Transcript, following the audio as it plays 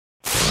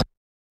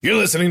You're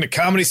listening to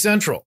Comedy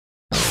Central.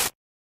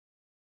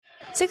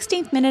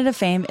 16th Minute of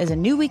Fame is a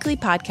new weekly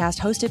podcast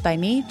hosted by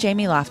me,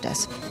 Jamie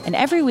Loftus. And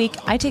every week,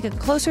 I take a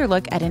closer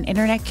look at an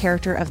internet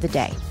character of the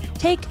day.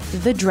 Take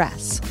the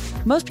dress.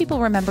 Most people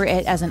remember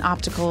it as an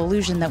optical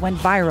illusion that went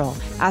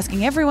viral,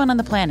 asking everyone on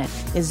the planet,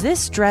 is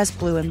this dress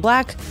blue and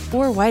black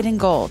or white and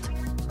gold?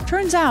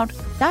 Turns out,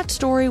 that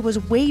story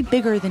was way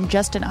bigger than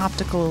just an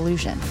optical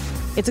illusion.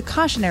 It's a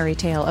cautionary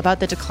tale about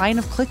the decline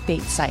of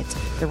clickbait sites,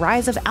 the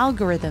rise of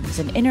algorithms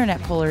and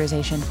internet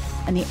polarization,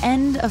 and the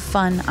end of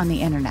fun on the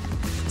internet.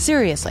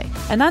 Seriously,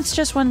 and that's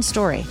just one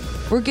story.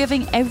 We're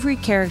giving every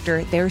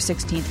character their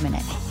 16th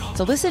minute.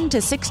 So listen to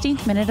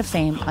 16th Minute of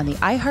Fame on the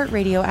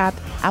iHeartRadio app,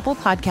 Apple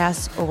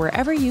Podcasts, or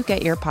wherever you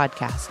get your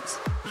podcasts.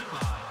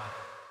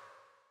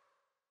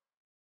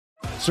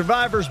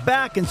 Survivor's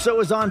back, and so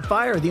is On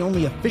Fire, the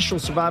only official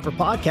Survivor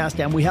podcast,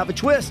 and we have a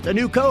twist, a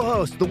new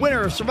co-host, the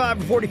winner of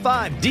Survivor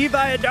 45, Diva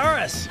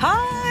Adaris.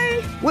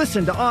 Hi!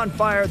 Listen to On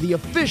Fire, the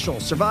official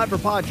Survivor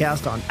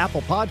podcast on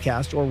Apple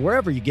Podcasts or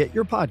wherever you get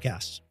your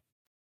podcasts.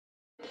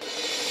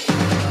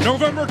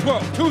 November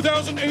 12,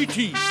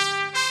 2018.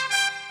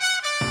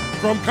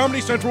 From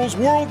Comedy Central's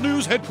World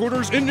News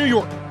headquarters in New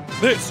York,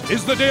 this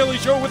is The Daily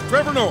Show with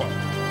Trevor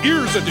Noah,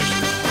 Ears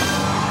Edition.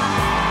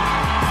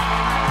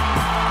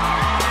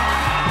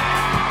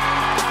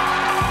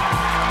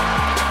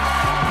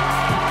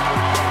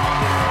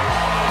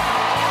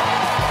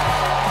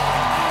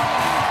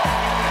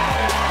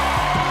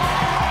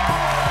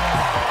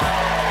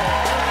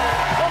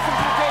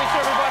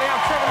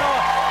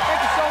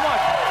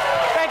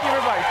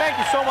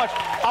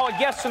 Our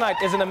guest tonight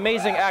is an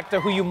amazing actor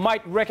who you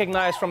might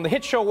recognize from the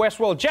hit show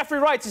Westworld. Jeffrey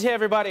Wright is here,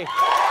 everybody. Very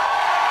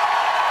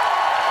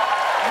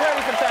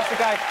fantastic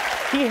guy.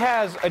 He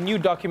has a new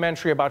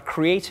documentary about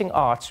creating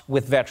art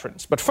with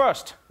veterans. But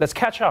first, let's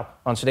catch up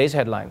on today's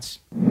headlines.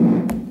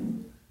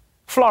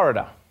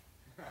 Florida.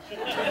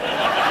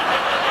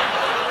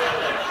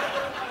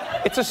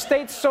 It's a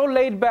state so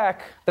laid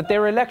back that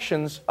their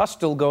elections are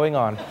still going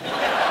on.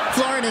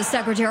 Florida's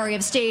Secretary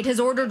of State has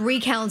ordered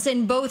recounts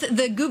in both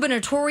the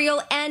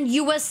gubernatorial and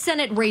U.S.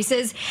 Senate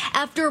races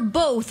after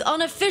both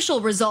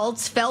unofficial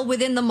results fell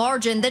within the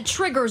margin that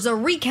triggers a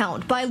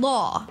recount by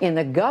law. In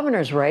the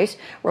governor's race,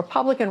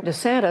 Republican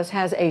DeSantis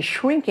has a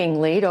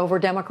shrinking lead over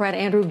Democrat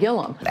Andrew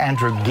Gillum.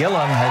 Andrew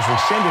Gillum has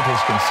rescinded his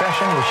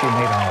concession, which he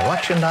made on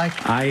election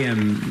night. I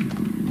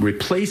am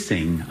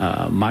replacing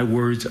my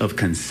words of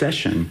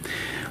concession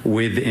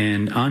with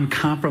an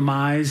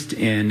uncompromised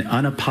and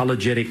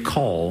unapologetic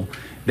call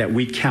that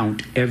we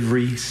count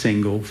every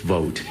single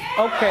vote.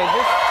 Okay,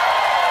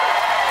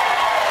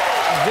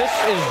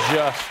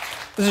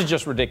 this is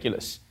just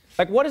ridiculous.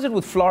 Like, what is it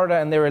with Florida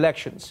and their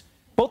elections?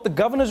 Both the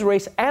governor's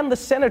race and the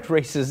Senate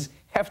races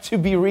have to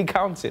be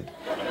recounted.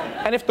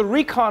 And if the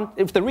recount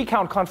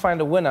can't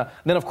find a winner,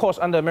 then of course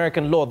under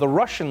American law, the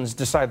Russians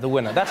decide the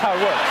winner. That's how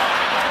it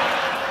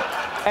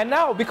works. And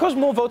now, because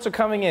more votes are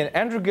coming in,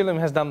 Andrew Gillum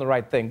has done the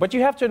right thing. But you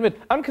have to admit,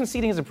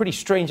 unconceding is a pretty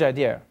strange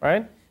idea,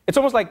 right? It's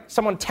almost like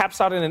someone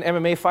taps out in an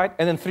MMA fight,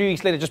 and then 3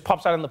 weeks later just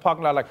pops out in the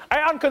parking lot like, I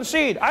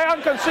unconcede.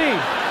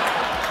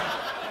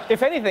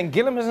 If anything,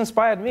 Gillum has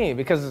inspired me,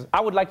 because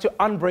I would like to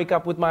unbreak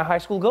up with my high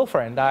school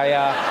girlfriend.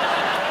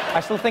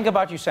 I still think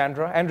about you,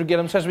 Sandra. Andrew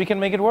Gillum says we can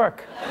make it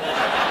work.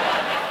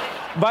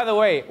 By the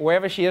way,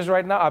 wherever she is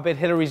right now, I bet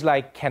Hillary's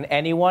like, can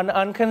anyone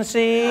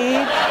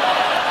unconcede?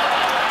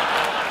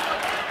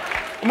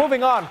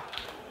 Moving on.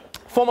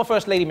 Former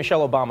First Lady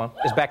Michelle Obama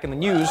is back in the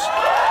news.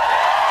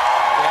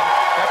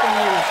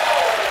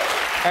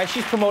 And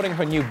she's promoting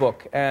her new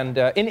book. And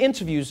in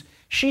interviews,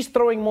 she's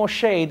throwing more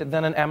shade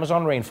than an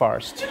Amazon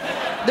rainforest.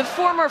 The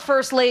former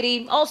First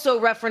Lady also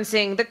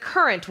referencing the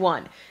current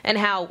one and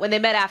how, when they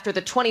met after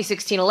the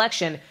 2016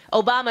 election,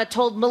 Obama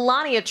told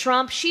Melania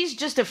Trump she's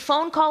just a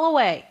phone call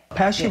away.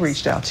 Has she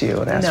reached out to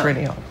you and asked for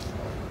any help?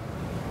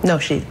 No,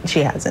 she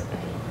hasn't.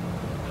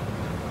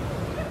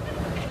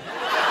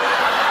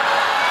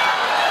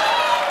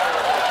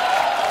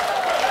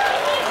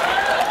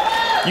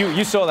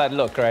 You saw that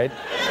look, right?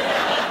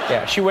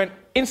 Yeah, she went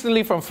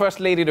instantly from First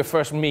Lady to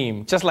First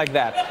Meme, just like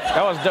that.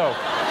 That was dope.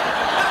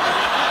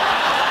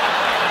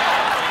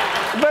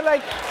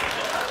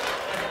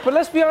 But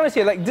let's be honest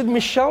here, like, did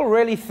Michelle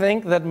really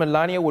think that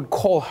Melania would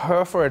call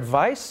her for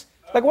advice?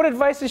 Like, what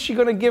advice is she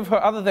gonna give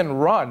her other than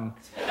run?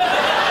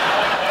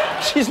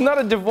 She's not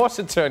a divorce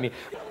attorney.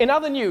 In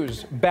other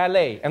news,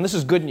 ballet, and this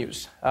is good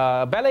news.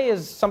 Ballet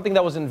is something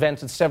that was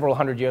invented several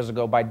hundred years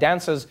ago by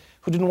dancers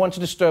who didn't want to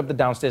disturb the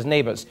downstairs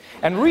neighbors.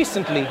 And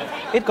recently,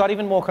 it got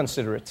even more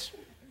considerate.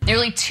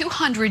 Nearly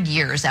 200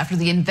 years after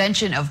the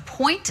invention of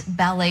point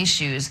ballet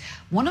shoes,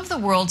 one of the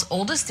world's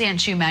oldest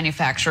dance shoe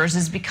manufacturers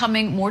is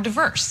becoming more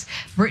diverse.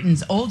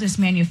 Britain's oldest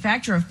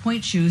manufacturer of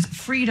point shoes,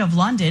 Freed of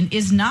London,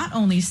 is not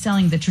only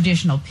selling the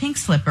traditional pink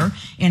slipper.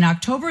 In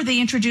October, they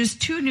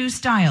introduced two new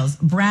styles,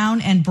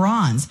 brown and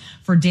bronze,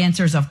 for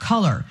dancers of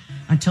color.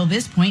 Until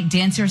this point,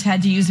 dancers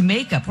had to use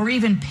makeup or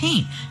even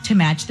paint to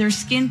match their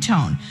skin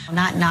tone.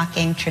 Not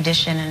knocking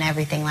tradition and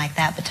everything like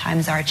that, but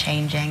times are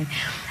changing.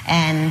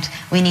 And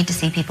we need to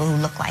see people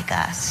who look like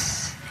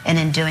us And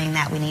in doing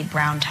that, we need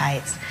brown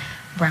tights,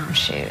 brown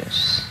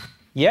shoes.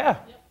 Yeah,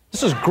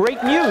 this is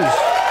great news.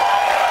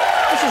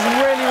 This is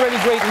really, really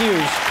great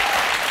news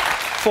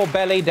for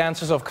ballet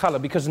dancers of color,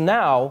 because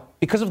now,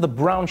 because of the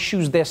brown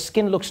shoes, their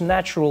skin looks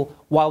natural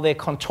while they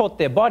contort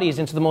their bodies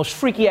into the most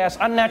freaky-ass,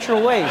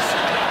 unnatural ways.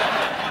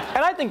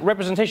 And I think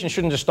representation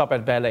shouldn't just stop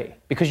at ballet,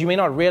 because you may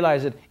not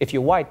realize it if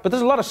you're white, but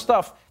there's a lot of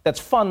stuff that's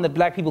fun that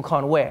black people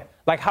can't wear.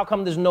 Like, how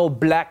come there's no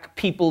black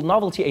people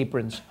novelty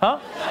aprons, huh?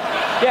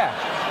 Yeah.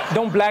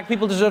 Don't black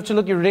people deserve to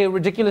look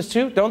ridiculous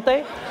too, don't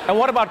they? And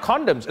what about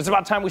condoms? It's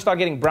about time we start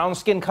getting brown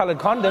skin-colored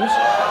condoms.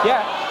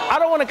 Yeah. I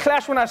don't want to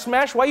clash when I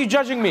smash. Why are you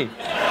judging me?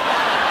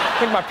 I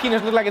think my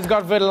penis looks like it's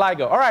got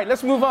vitiligo. All right,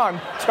 let's move on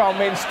to our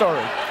main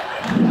story.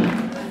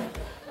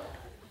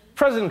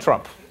 President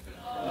Trump.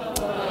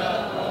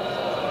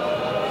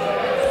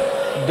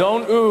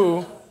 Don't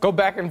ooh, go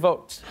back and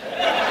vote.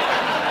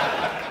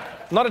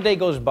 Not a day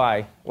goes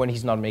by when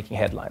he's not making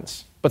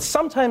headlines. But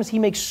sometimes he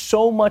makes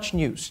so much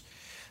news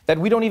that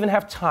we don't even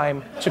have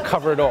time to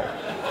cover it all.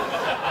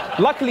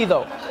 Luckily,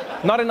 though,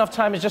 not enough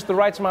time is just the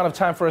right amount of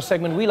time for a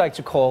segment we like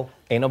to call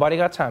Ain't Nobody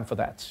Got Time for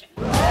That.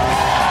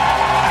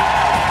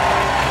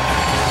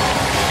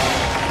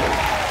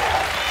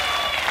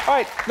 All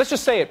right, let's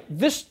just say it.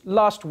 This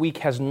last week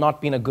has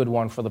not been a good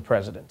one for the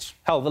president.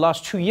 Hell, the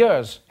last 2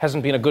 years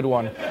hasn't been a good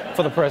one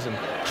for the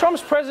president.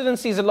 Trump's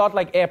presidency is a lot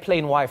like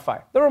airplane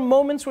Wi-Fi. There are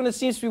moments when it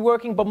seems to be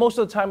working, but most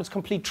of the time it's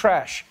complete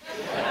trash.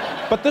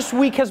 But this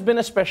week has been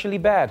especially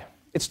bad.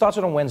 It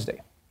started on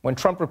Wednesday, when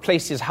Trump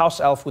replaced his house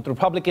elf with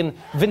Republican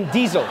Vin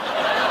Diesel,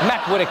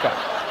 Matt Whitaker.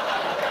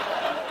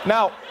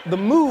 Now, the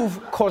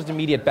move caused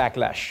immediate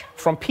backlash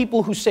from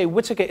people who say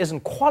Whitaker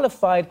isn't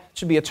qualified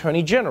to be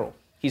Attorney General.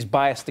 He's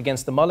biased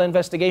against the Mueller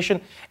investigation,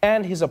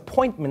 and his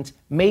appointment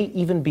may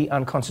even be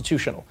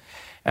unconstitutional.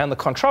 And the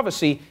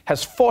controversy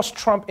has forced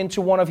Trump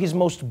into one of his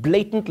most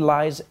blatant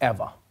lies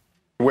ever.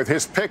 With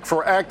his pick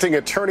for acting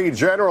attorney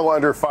general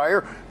under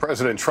fire,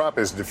 President Trump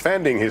is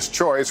defending his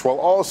choice while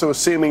also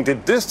seeming to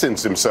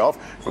distance himself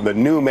from the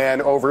new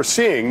man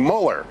overseeing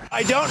Mueller.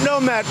 I don't know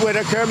Matt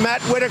Whitaker.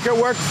 Matt Whitaker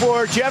worked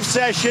for Jeff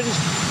Sessions,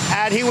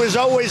 and he was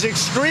always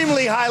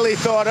extremely highly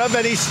thought of,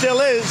 and he still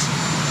is.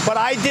 But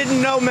I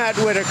didn't know Matt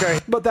Whitaker.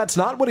 But that's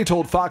not what he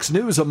told Fox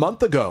News a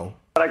month ago.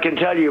 But I can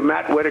tell you,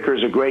 Matt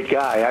Whitaker's a great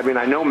guy. I mean,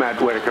 I know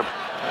Matt Whitaker.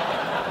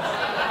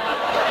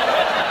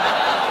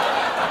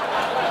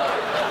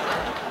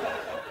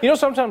 You know,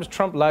 sometimes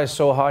Trump lies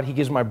so hard he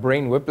gives my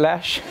brain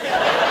whiplash.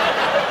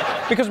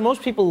 Because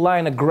most people lie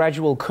in a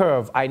gradual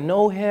curve. I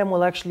know him,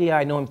 well, actually,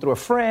 I know him through a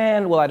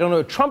friend. Well, I don't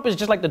know. Trump is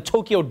just like the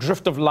Tokyo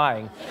drift of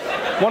lying.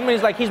 One minute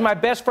he's like, he's my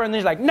best friend, then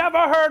he's like, never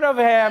heard of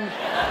him.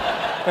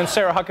 And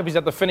Sarah Huckabee's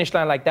at the finish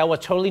line like, that was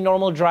totally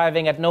normal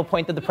driving. At no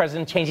point did the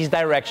president change his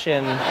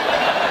direction.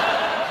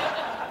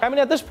 I mean,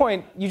 at this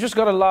point, you just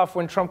gotta laugh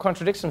when Trump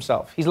contradicts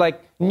himself. He's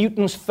like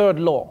Newton's third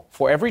law.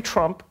 For every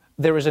Trump,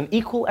 there is an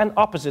equal and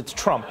opposite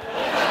Trump.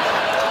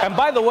 And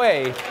by the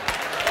way,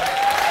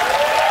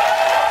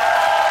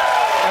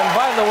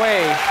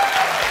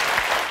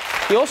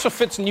 he also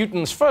fits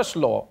Newton's first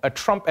law. A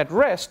Trump at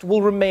rest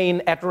will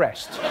remain at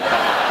rest.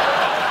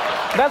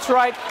 That's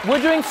right,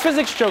 we're doing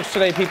physics jokes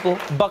today, people.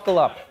 Buckle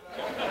up.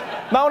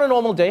 Now, on a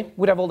normal day,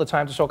 we'd have all the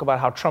time to talk about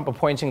how Trump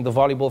appointing the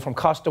volleyball from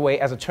Castaway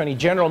as Attorney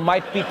General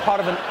might be part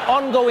of an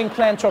ongoing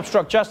plan to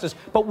obstruct justice,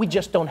 but we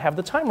just don't have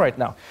the time right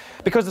now.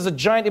 Because there's a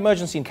giant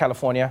emergency in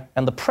California,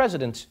 and the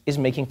president is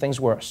making things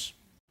worse.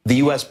 The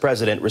U.S.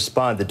 president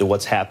responded to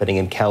what's happening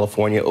in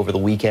California over the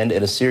weekend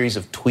in a series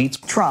of tweets.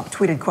 Trump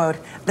tweeted, quote,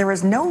 "There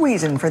is no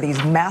reason for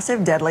these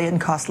massive, deadly, and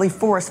costly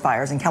forest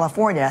fires in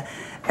California,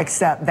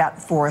 except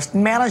that forest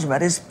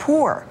management is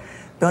poor.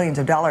 Billions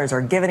of dollars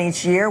are given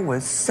each year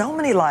with so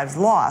many lives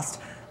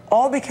lost,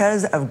 all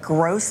because of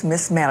gross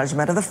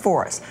mismanagement of the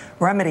forest.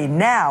 Remedy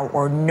now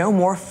or no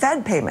more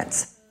Fed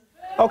payments."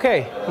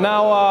 Okay,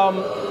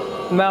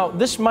 now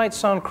this might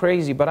sound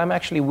crazy, but I'm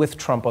actually with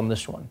Trump on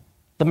this one.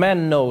 The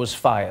man knows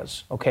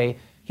fires, okay?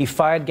 He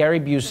fired Gary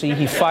Busey,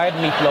 he fired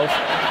Meatloaf.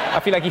 I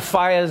feel like he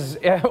fires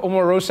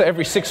Omarosa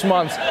every 6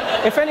 months.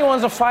 If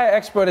anyone's a fire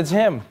expert, it's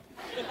him.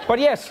 But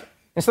yes,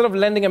 instead of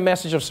lending a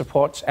message of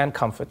support and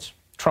comfort,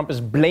 Trump is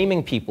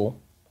blaming people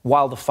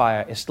while the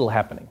fire is still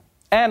happening.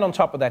 And on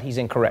top of that, he's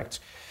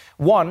incorrect.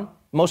 One,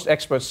 most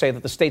experts say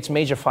that the state's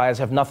major fires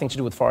have nothing to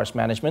do with forest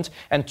management.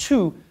 And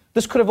two,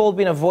 this could have all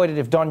been avoided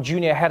if Don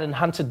Jr. hadn't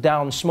hunted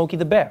down Smokey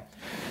the Bear.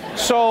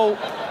 So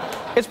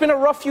it's been a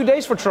rough few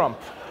days for Trump.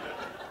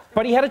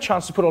 But he had a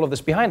chance to put all of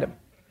this behind him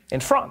in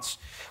France,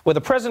 where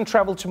the president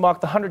traveled to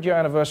mark the 100-year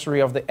anniversary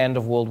of the end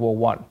of World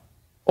War I.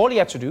 All he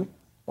had to do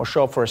was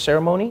show up for a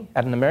ceremony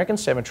at an American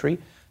cemetery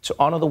to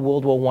honor the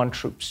World War I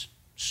troops.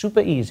 Super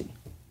easy,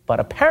 but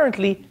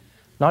apparently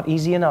not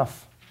easy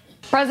enough.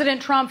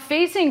 President Trump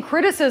facing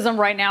criticism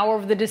right now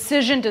over the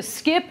decision to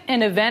skip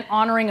an event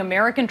honoring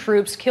American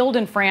troops killed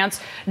in France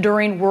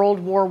during World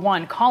War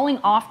I, calling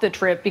off the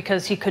trip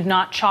because he could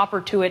not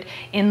chopper to it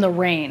in the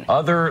rain.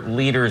 Other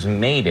leaders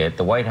made it.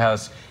 The White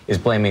House is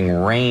blaming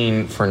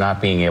rain for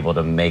not being able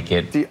to make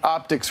it. The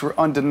optics were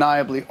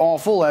undeniably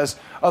awful as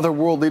other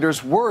world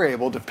leaders were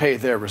able to pay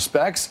their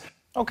respects.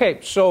 Okay,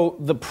 so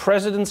the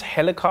president's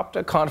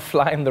helicopter can't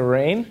fly in the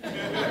rain?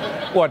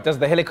 What, does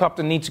the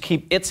helicopter need to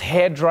keep its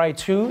hair dry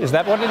too? Is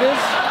that what it is?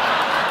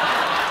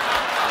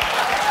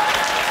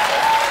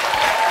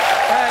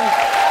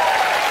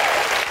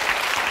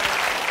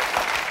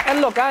 And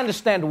look, I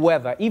understand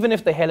weather. Even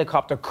if the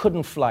helicopter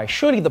couldn't fly,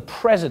 surely the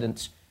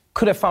president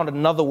could have found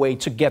another way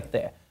to get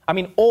there. I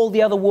mean, all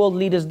the other world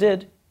leaders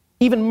did.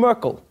 Even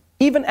Merkel,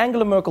 even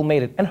Angela Merkel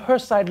made it, and her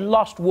side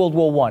lost World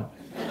War I.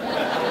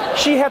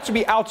 She had to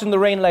be out in the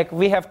rain like,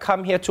 we have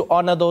come here to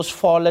honor those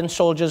fallen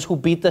soldiers who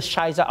beat the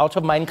Scheiße out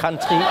of my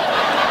country.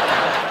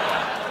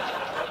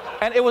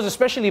 And it was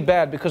especially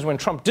bad because when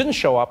Trump didn't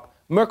show up,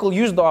 Merkel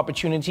used the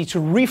opportunity to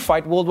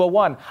refight World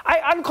War I. I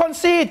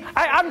unconcede!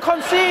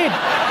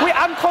 We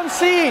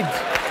unconcede!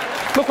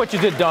 Look what you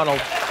did, Donald.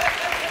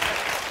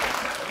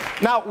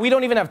 Now, we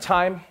don't even have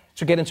time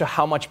to get into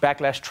how much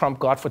backlash Trump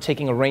got for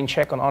taking a rain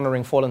check on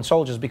honoring fallen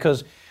soldiers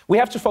because we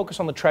have to focus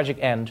on the tragic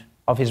end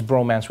of his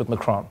bromance with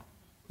Macron.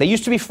 They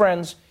used to be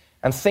friends,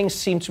 and things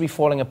seem to be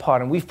falling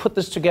apart. And we've put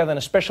this together in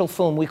a special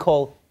film we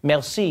call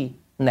Merci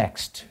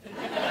Next.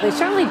 They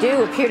certainly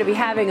do appear to be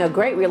having a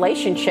great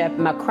relationship,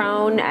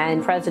 Macron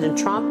and President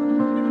Trump.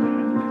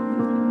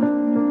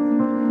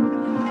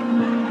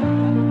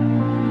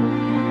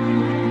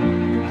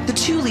 The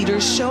two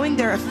leaders showing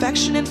their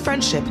affection and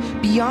friendship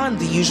beyond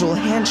the usual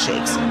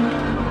handshakes.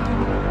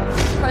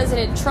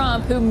 President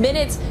Trump, who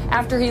minutes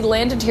after he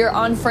landed here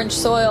on French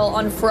soil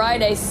on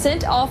Friday,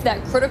 sent off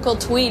that critical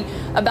tweet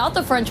about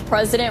the French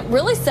president,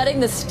 really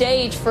setting the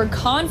stage for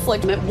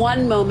conflict. At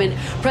one moment,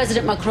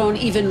 President Macron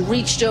even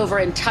reached over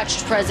and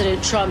touched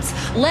President Trump's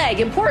leg.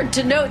 Important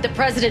to note that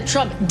President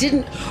Trump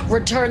didn't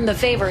return the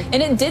favor.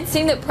 And it did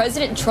seem that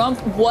President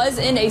Trump was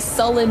in a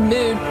sullen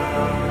mood.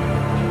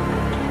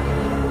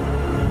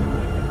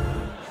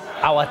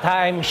 Our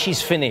time,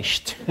 she's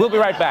finished. We'll be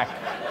right back.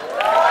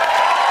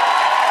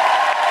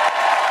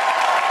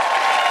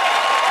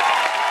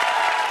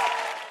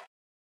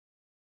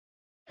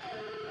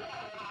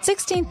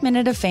 16th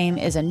Minute of Fame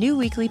is a new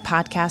weekly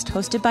podcast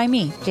hosted by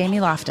me, Jamie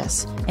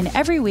Loftus. And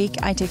every week,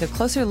 I take a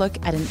closer look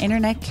at an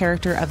internet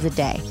character of the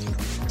day.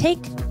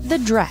 Take the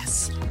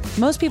dress.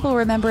 Most people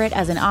remember it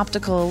as an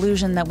optical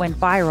illusion that went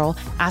viral,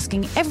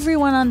 asking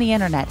everyone on the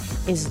internet,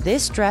 is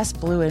this dress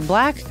blue and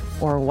black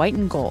or white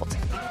and gold?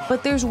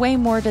 But there's way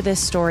more to this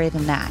story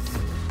than that.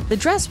 The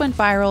dress went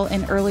viral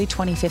in early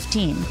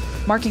 2015,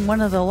 marking one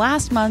of the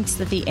last months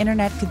that the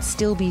internet could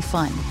still be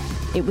fun.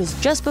 It was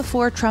just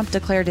before Trump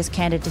declared his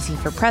candidacy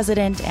for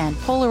president and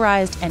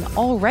polarized an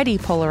already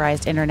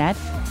polarized internet.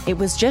 It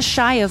was just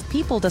shy of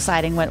people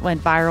deciding what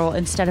went viral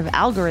instead of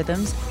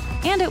algorithms.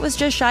 And it was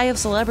just shy of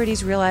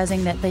celebrities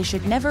realizing that they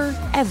should never,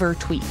 ever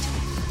tweet.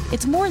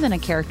 It's more than a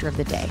character of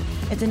the day.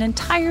 It's an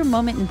entire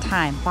moment in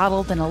time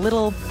bottled in a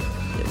little,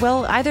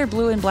 well, either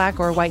blue and black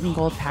or white and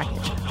gold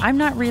package. I'm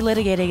not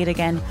relitigating it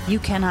again. You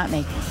cannot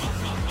make me.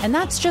 And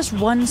that's just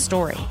one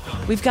story.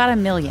 We've got a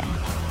million.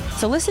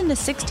 So listen to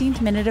 16th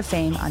Minute of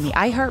Fame on the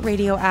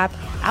iHeartRadio app,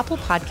 Apple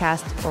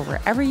Podcasts, or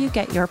wherever you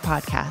get your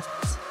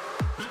podcasts.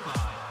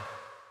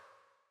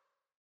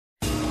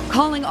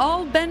 Calling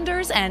all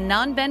benders and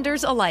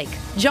non-benders alike.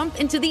 Jump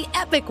into the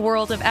epic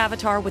world of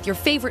Avatar with your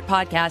favorite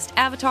podcast,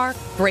 Avatar: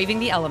 Braving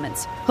the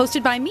Elements.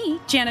 Hosted by me,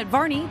 Janet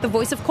Varney, the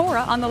voice of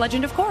Korra on The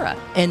Legend of Korra.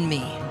 And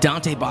me,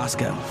 Dante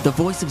Bosco, the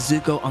voice of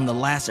Zuko on The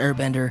Last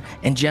Airbender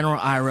and General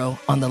Iroh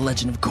on The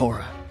Legend of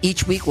Korra.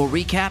 Each week we'll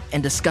recap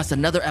and discuss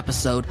another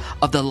episode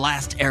of The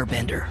Last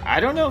Airbender. I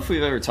don't know if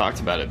we've ever talked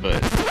about it,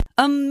 but...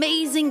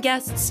 Amazing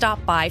guests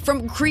stop by,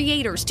 from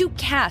creators to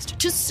cast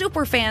to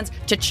super fans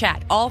to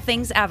chat all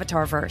things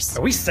Avatarverse.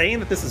 Are we saying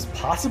that this is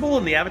possible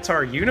in the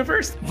Avatar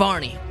universe?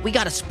 Varney, we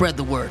gotta spread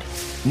the word.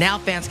 Now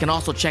fans can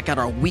also check out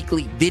our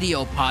weekly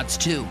video pods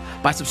too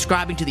by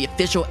subscribing to the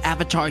official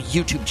Avatar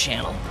YouTube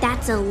channel.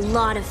 That's a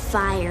lot of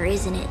fire,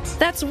 isn't it?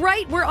 That's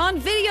right, we're on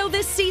video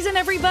this season,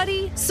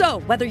 everybody! So,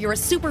 whether you're a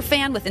super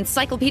fan with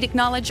encyclopedic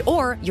knowledge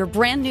or you're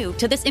brand new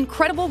to this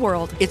incredible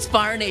world, it's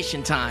Fire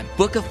Nation time.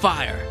 Book of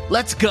Fire.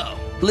 Let's go!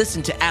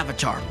 Listen to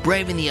Avatar: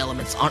 Braving the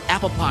Elements on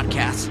Apple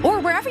Podcasts or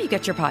wherever you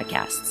get your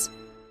podcasts.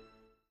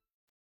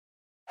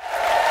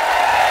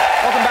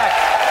 Welcome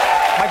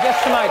back. My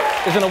guest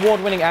tonight is an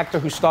award-winning actor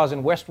who stars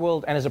in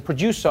Westworld and is a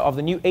producer of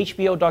the new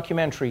HBO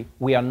documentary,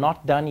 We Are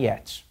Not Done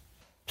Yet.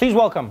 Please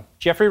welcome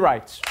Jeffrey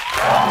Wright.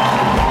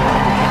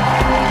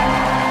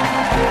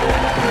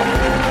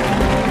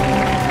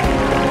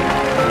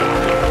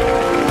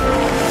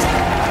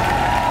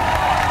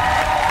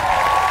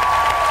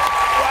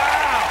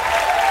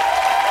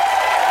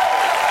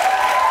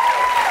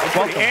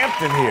 Welcome.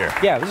 Amped in here.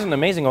 Yeah, this is an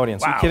amazing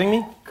audience. Wow. Are you kidding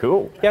me?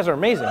 Cool. You guys are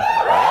amazing.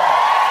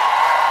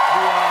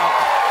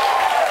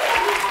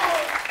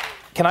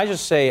 Can I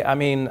just say, I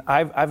mean,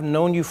 I've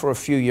known you for a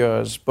few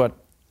years, but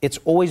it's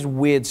always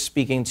weird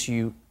speaking to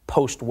you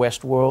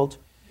post-Westworld,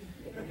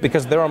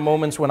 because there are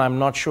moments when I'm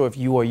not sure if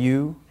you are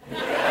you.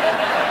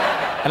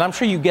 And I'm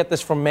sure you get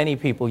this from many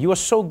people. You are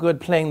so good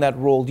playing that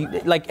role.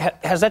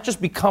 Has that just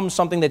become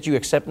something that you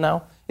accept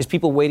now? Is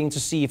people waiting to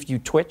see if you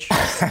twitch?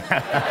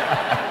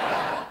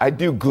 I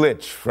do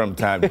glitch from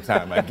time to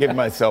time. I give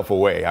myself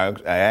away. I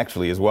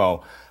actually, as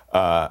well,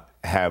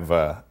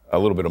 have a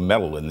little bit of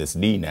metal in this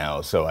knee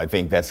now, so I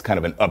think that's kind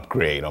of an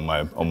upgrade on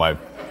my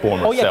former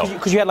self. Oh yeah,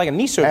 because you had like a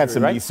knee surgery, I had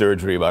some right? knee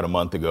surgery about a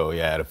month ago.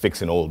 Yeah, to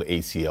fix an old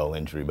ACL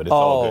injury, but it's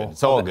all good.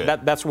 It's all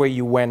good. That's where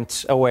you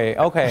went away.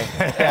 Okay.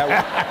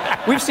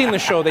 Yeah, we've seen the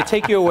show. They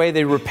take you away,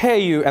 they repair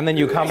you, and then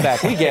you come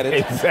back. We get it.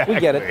 Exactly.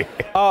 We get it.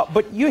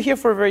 But you're here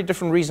for a very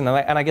different reason,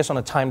 and I guess on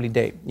a timely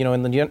date. You know,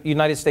 in the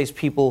United States,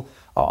 people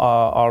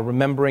are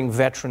remembering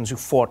veterans who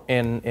fought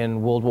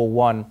in World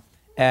War I,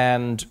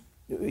 and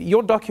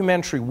your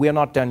documentary, We're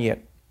Not Done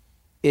Yet,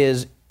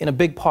 is in a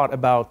big part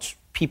about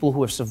people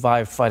who have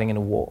survived fighting in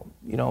a war.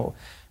 You know,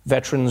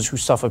 veterans who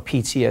suffer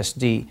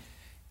PTSD.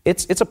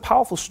 It's a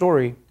powerful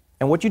story,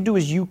 and what you do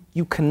is you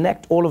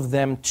connect all of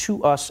them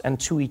to us and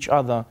to each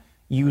other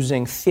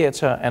using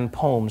theater and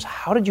poems.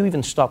 How did you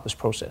even start this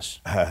process?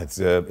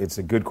 It's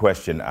a good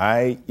question.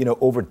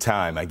 Over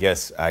time, I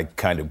guess I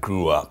kind of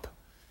grew up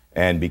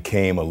and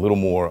became a little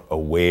more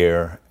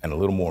aware and a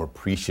little more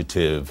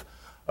appreciative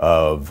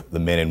of the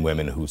men and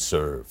women who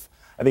serve.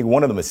 I think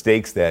one of the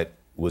mistakes that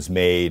was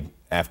made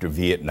after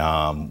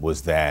Vietnam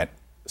was that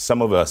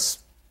some of us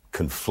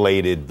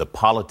conflated the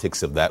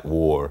politics of that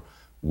war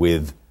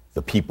with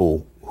the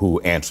people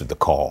who answered the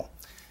call.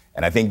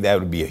 And I think that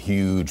would be a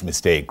huge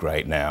mistake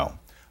right now.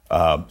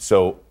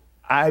 So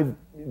I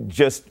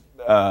just,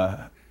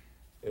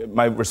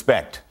 my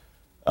respect,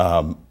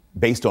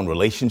 based on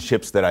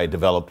relationships that I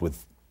developed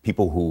with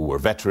people who were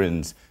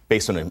veterans,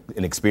 based on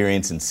an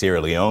experience in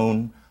Sierra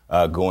Leone,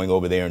 going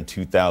over there in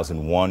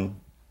 2001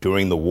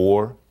 during the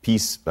war,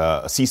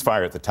 a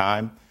ceasefire at the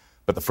time,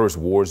 but the first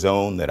war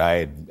zone that I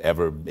had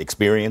ever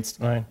experienced.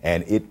 Right.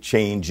 And it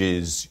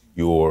changes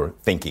your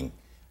thinking.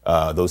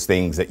 Those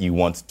things that you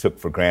once took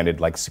for granted,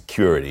 like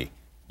security,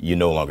 you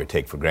no longer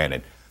take for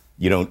granted.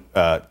 You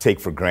don't take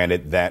for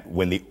granted that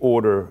when the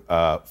order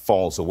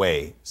falls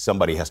away,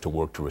 somebody has to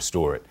work to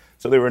restore it.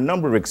 So there were a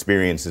number of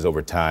experiences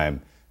over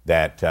time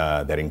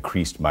that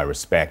increased my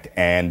respect.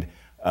 And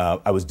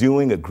I was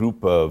doing a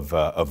group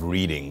of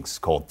readings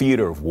called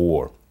Theater of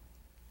War.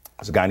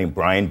 There's a guy named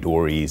Brian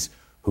Dories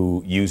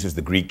who uses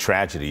the Greek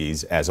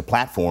tragedies as a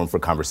platform for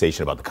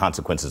conversation about the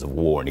consequences of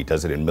war. And he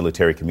does it in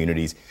military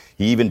communities.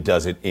 He even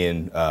does it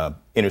in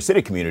inner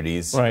city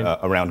communities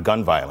around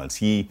gun violence.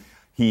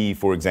 He,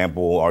 for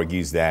example,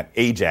 argues that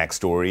Ajax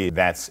story,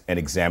 that's an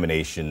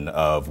examination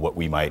of what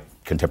we might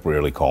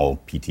contemporarily call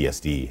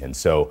PTSD. And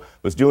so I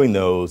was doing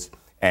those,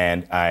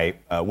 and I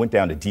went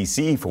down to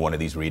D.C. for one of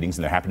these readings,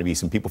 and there happened to be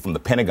some people from the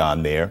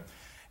Pentagon there.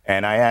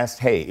 And I asked,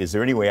 hey, is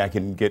there any way I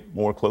can get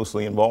more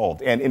closely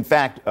involved? And in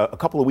fact, a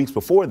couple of weeks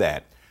before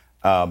that,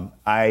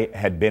 I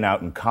had been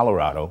out in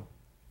Colorado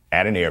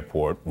at an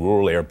airport,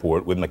 rural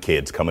airport, with my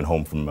kids coming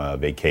home from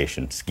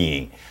vacation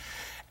skiing.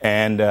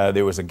 And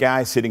there was a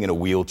guy sitting in a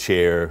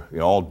wheelchair,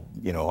 all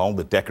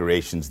the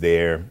decorations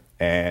there,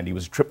 and he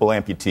was a triple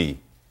amputee.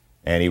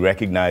 And he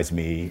recognized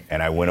me,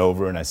 and I went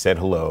over and I said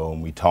hello,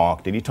 and we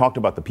talked. And he talked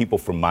about the people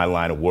from my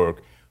line of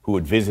work who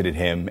had visited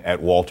him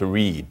at Walter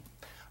Reed.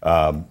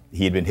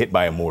 He had been hit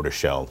by a mortar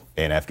shell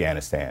in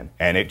Afghanistan,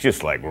 and it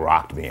just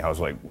rocked me. I was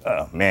like,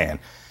 oh, man,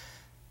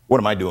 what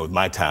am I doing with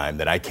my time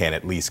that I can't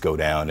at least go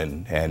down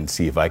and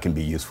see if I can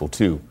be useful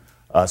too?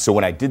 So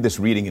when I did this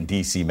reading in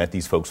D.C., met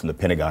these folks from the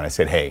Pentagon, I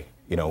said, hey,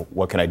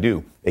 what can I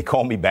do? They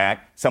called me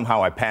back.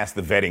 Somehow I passed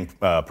the vetting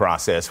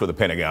process for the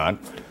Pentagon,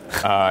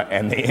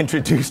 and they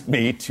introduced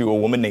me to a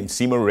woman named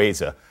Seema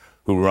Reza,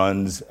 who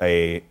runs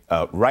a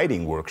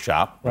writing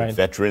workshop with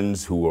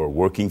veterans who are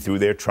working through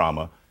their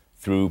trauma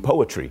through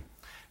poetry.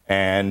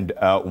 And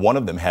one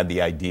of them had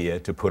the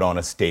idea to put on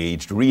a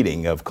staged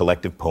reading of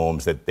collective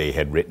poems that they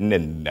had written,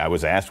 and I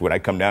was asked would I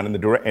come down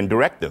and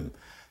direct them.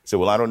 So,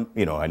 well,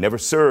 I never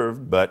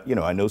served, but,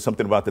 I know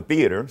something about the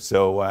theater,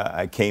 so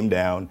I came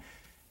down,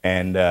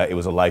 and it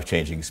was a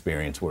life-changing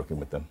experience working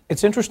with them.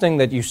 It's interesting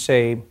that you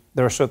say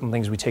there are certain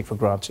things we take for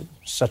granted,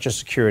 such as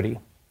security.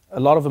 A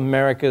lot of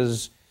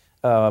America's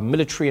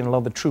military and a lot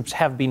of the troops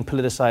have been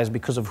politicized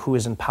because of who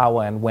is in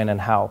power and when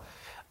and how.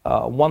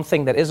 One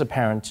thing that is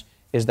apparent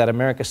is that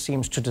America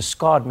seems to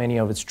discard many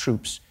of its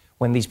troops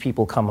when these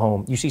people come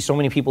home. You see so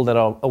many people that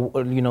are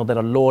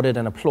lauded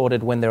and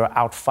applauded when they're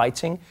out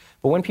fighting,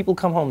 but when people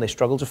come home, they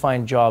struggle to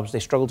find jobs, they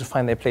struggle to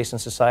find their place in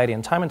society,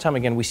 and time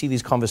again, we see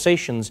these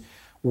conversations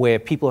where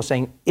people are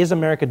saying, is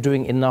America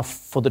doing enough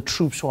for the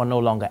troops who are no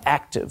longer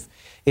active?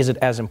 Is it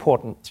as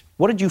important?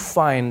 What did you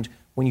find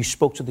when you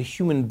spoke to the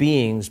human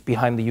beings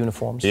behind the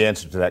uniforms? The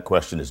answer to that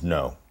question is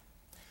no.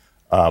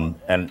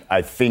 And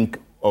I think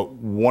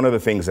one of the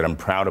things that I'm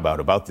proud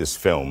about this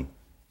film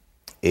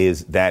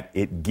is that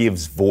it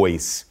gives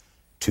voice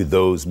to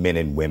those men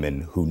and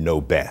women who know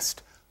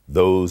best,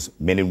 those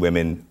men and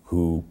women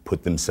who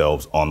put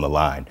themselves on the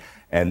line.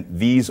 And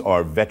these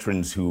are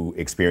veterans who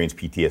experience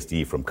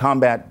PTSD from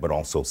combat, but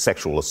also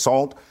sexual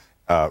assault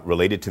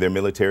related to their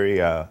military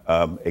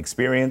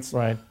experience.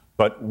 Right.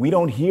 But we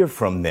don't hear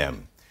from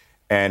them.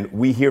 And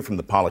we hear from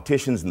the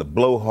politicians and the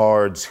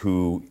blowhards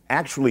who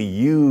actually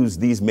use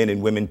these men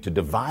and women to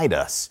divide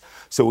us.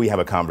 So we have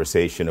a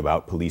conversation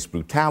about police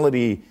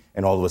brutality,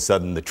 and all of a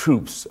sudden the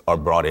troops are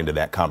brought into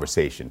that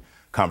conversation.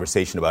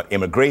 Conversation about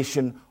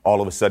immigration,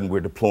 all of a sudden we're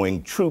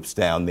deploying troops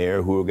down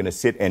there who are going to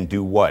sit and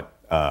do what?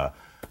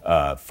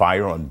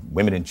 Fire on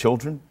women and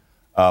children?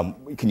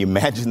 Can you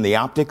imagine the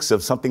optics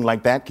of something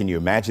like that? Can you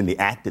imagine the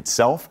act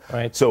itself?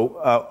 Right.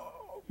 So,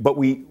 but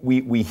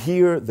we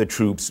hear the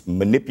troops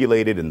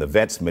manipulated and the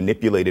vets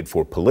manipulated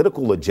for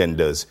political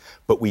agendas,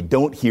 but we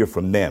don't hear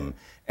from them.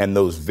 And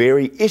those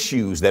very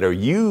issues that are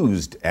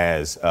used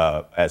as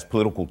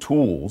political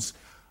tools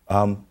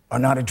are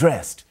not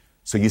addressed.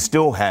 So you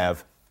still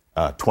have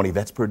 20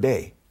 vets per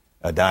day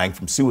dying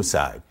from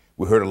suicide.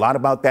 We heard a lot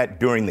about that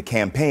during the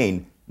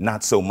campaign,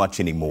 not so much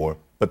anymore,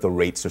 but the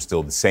rates are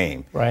still the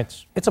same.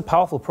 Right. It's a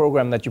powerful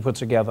program that you put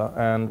together.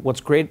 And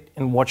what's great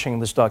in watching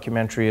this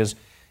documentary is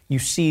you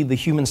see the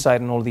human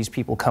side in all of these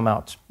people come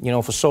out. You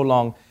know, for so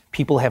long,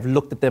 people have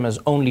looked at them as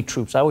only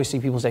troops. I always see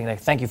people saying, like,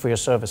 thank you for your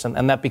service.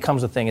 And that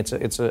becomes a thing. It's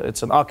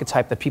an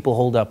archetype that people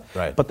hold up.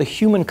 Right. But the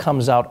human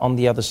comes out on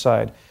the other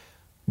side.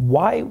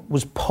 Why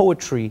was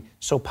poetry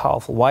so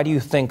powerful? Why do you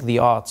think the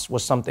arts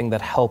was something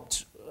that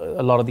helped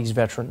a lot of these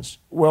veterans?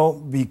 Well,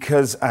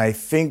 because I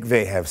think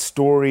they have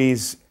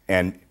stories,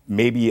 and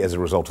maybe as a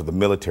result of the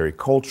military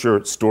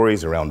culture,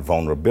 stories around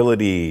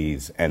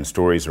vulnerabilities and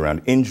stories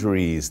around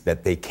injuries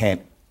that they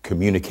can't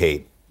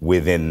communicate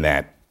within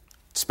that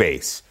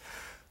space.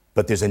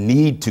 But there's a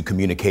need to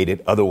communicate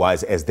it,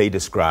 otherwise, as they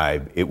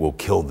describe, it will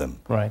kill them.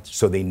 Right.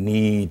 So they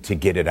need to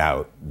get it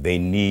out. They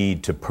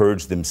need to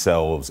purge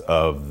themselves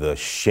of the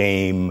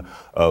shame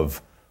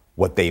of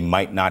what they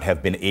might not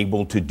have been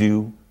able to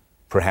do,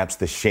 perhaps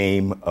the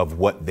shame of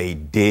what they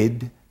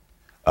did,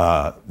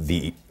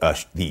 the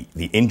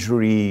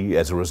injury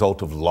as a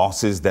result of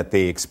losses that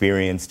they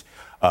experienced,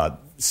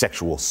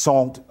 sexual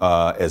assault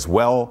as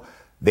well.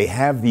 They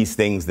have these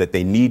things that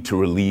they need to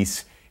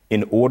release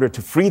in order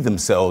to free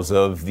themselves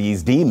of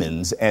these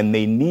demons, and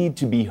they need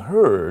to be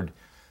heard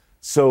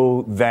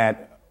so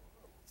that,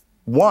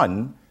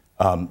 one,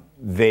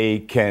 they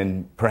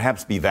can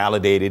perhaps be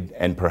validated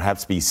and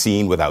perhaps be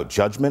seen without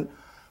judgment,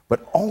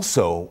 but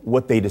also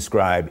what they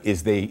describe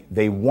is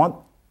they want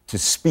to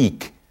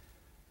speak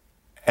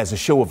as a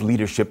show of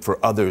leadership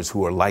for others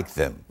who are like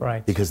them,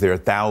 right? Because there are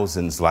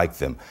thousands like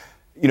them.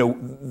 You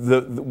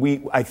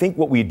know, I think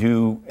what we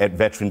do at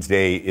Veterans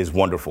Day is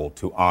wonderful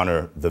to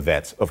honor the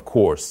vets. Of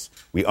course,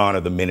 we honor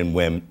the men and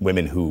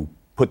women who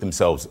put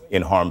themselves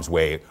in harm's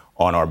way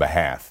on our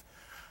behalf.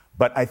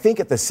 But I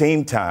think at the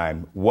same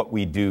time, what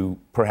we do,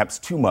 perhaps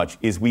too much,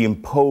 is we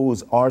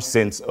impose our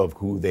sense of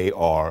who they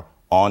are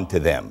onto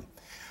them.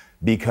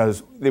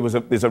 Because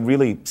there's a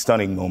really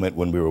stunning moment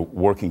when we were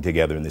working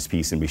together in this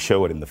piece, and we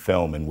show it in the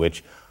film, in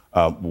which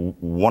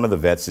one of the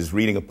vets is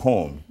reading a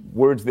poem,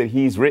 words that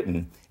he's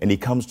written, and he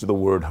comes to the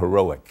word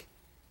heroic,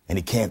 and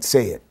he can't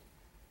say it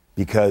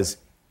because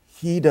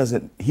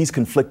he's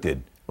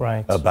conflicted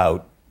right.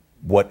 about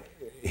what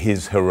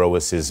his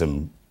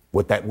heroicism,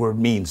 what that word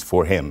means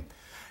for him.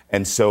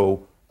 And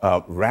so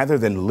rather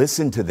than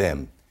listen to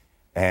them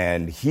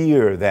and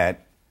hear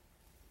that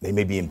they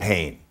may be in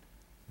pain,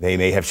 they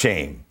may have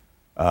shame,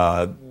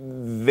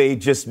 they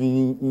just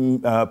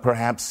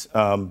perhaps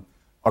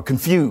are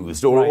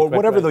confused or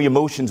whatever the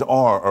emotions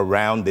are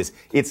around this.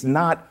 It's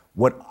not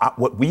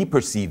what we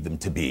perceive them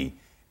to be.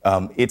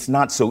 It's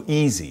not so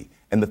easy.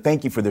 And the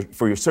thank you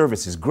for your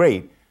service is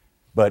great,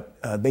 but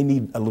they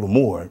need a little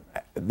more.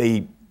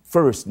 They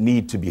first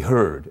need to be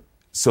heard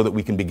so that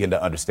we can begin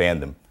to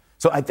understand them.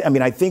 So I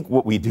think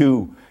what we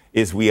do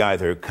is we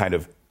either kind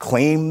of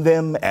claim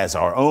them as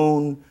our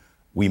own,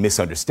 we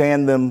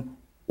misunderstand them,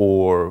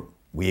 or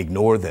we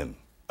ignore them.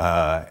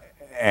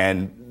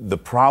 And the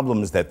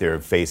problems that they're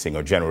facing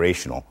are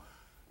generational.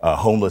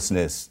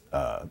 Homelessness,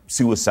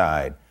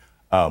 suicide.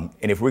 And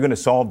if we're going to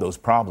solve those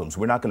problems,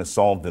 we're not going to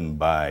solve them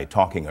by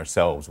talking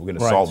ourselves. We're going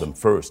to solve them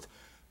first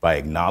by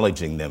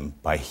acknowledging them,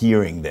 by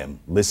hearing them,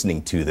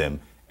 listening to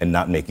them, and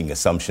not making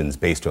assumptions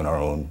based on our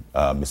own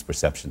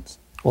misperceptions.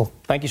 Well,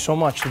 thank you so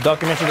much. The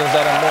documentary does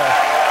that and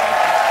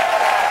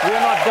more. We're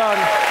not done.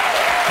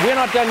 We're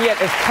not done yet.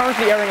 It's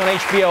currently airing on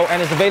HBO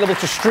and is available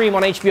to stream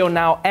on HBO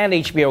Now and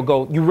HBO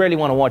Go. You really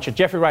want to watch it.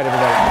 Jeffrey Wright,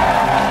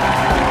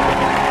 everybody.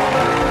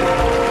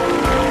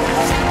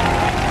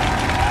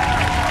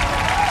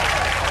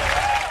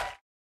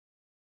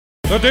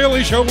 The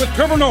Daily Show with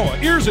Trevor Noah,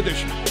 Ears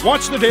Edition.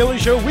 Watch The Daily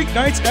Show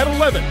weeknights at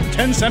 11,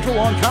 10 Central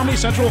on Comedy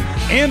Central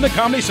and the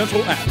Comedy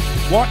Central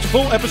app. Watch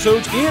full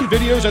episodes and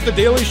videos at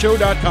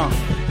thedailyshow.com.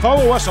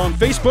 Follow us on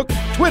Facebook,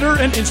 Twitter,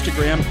 and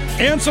Instagram,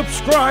 and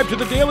subscribe to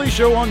The Daily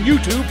Show on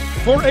YouTube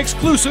for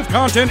exclusive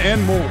content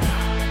and more.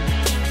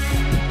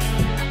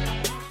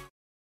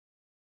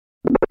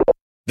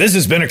 This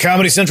has been a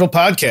Comedy Central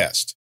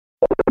podcast.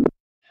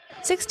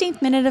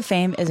 16th Minute of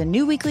Fame is a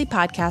new weekly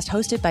podcast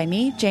hosted by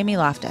me, Jamie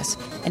Loftus.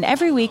 And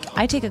every week,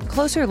 I take a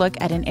closer look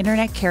at an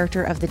internet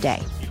character of the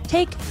day.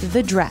 Take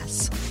the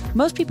dress.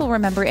 Most people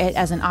remember it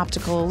as an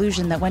optical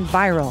illusion that went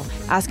viral,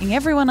 asking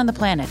everyone on the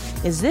planet,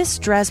 is this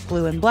dress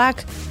blue and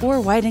black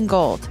or white and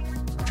gold?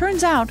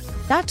 Turns out,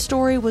 that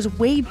story was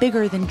way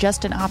bigger than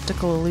just an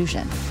optical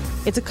illusion.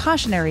 It's a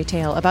cautionary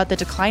tale about the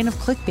decline of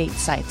clickbait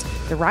sites,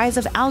 the rise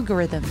of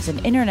algorithms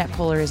and internet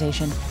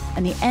polarization,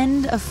 and the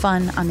end of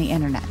fun on the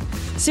internet.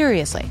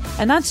 Seriously,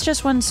 and that's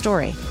just one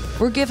story.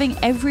 We're giving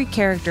every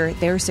character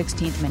their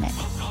 16th minute.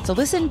 So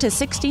listen to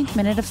 16th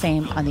Minute of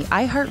Fame on the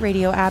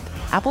iHeartRadio app,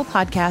 Apple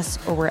Podcasts,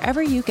 or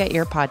wherever you get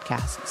your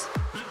podcasts.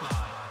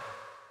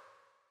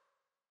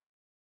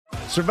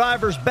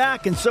 Survivor's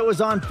back, and so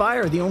is On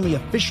Fire, the only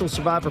official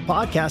Survivor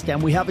podcast,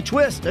 and we have a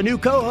twist, a new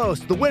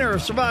co-host, the winner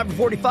of Survivor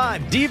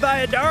 45, Dee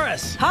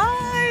Valladares.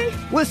 Hi!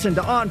 Listen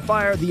to On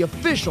Fire, the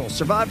official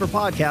Survivor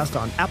podcast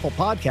on Apple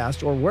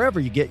Podcasts or wherever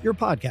you get your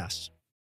podcasts.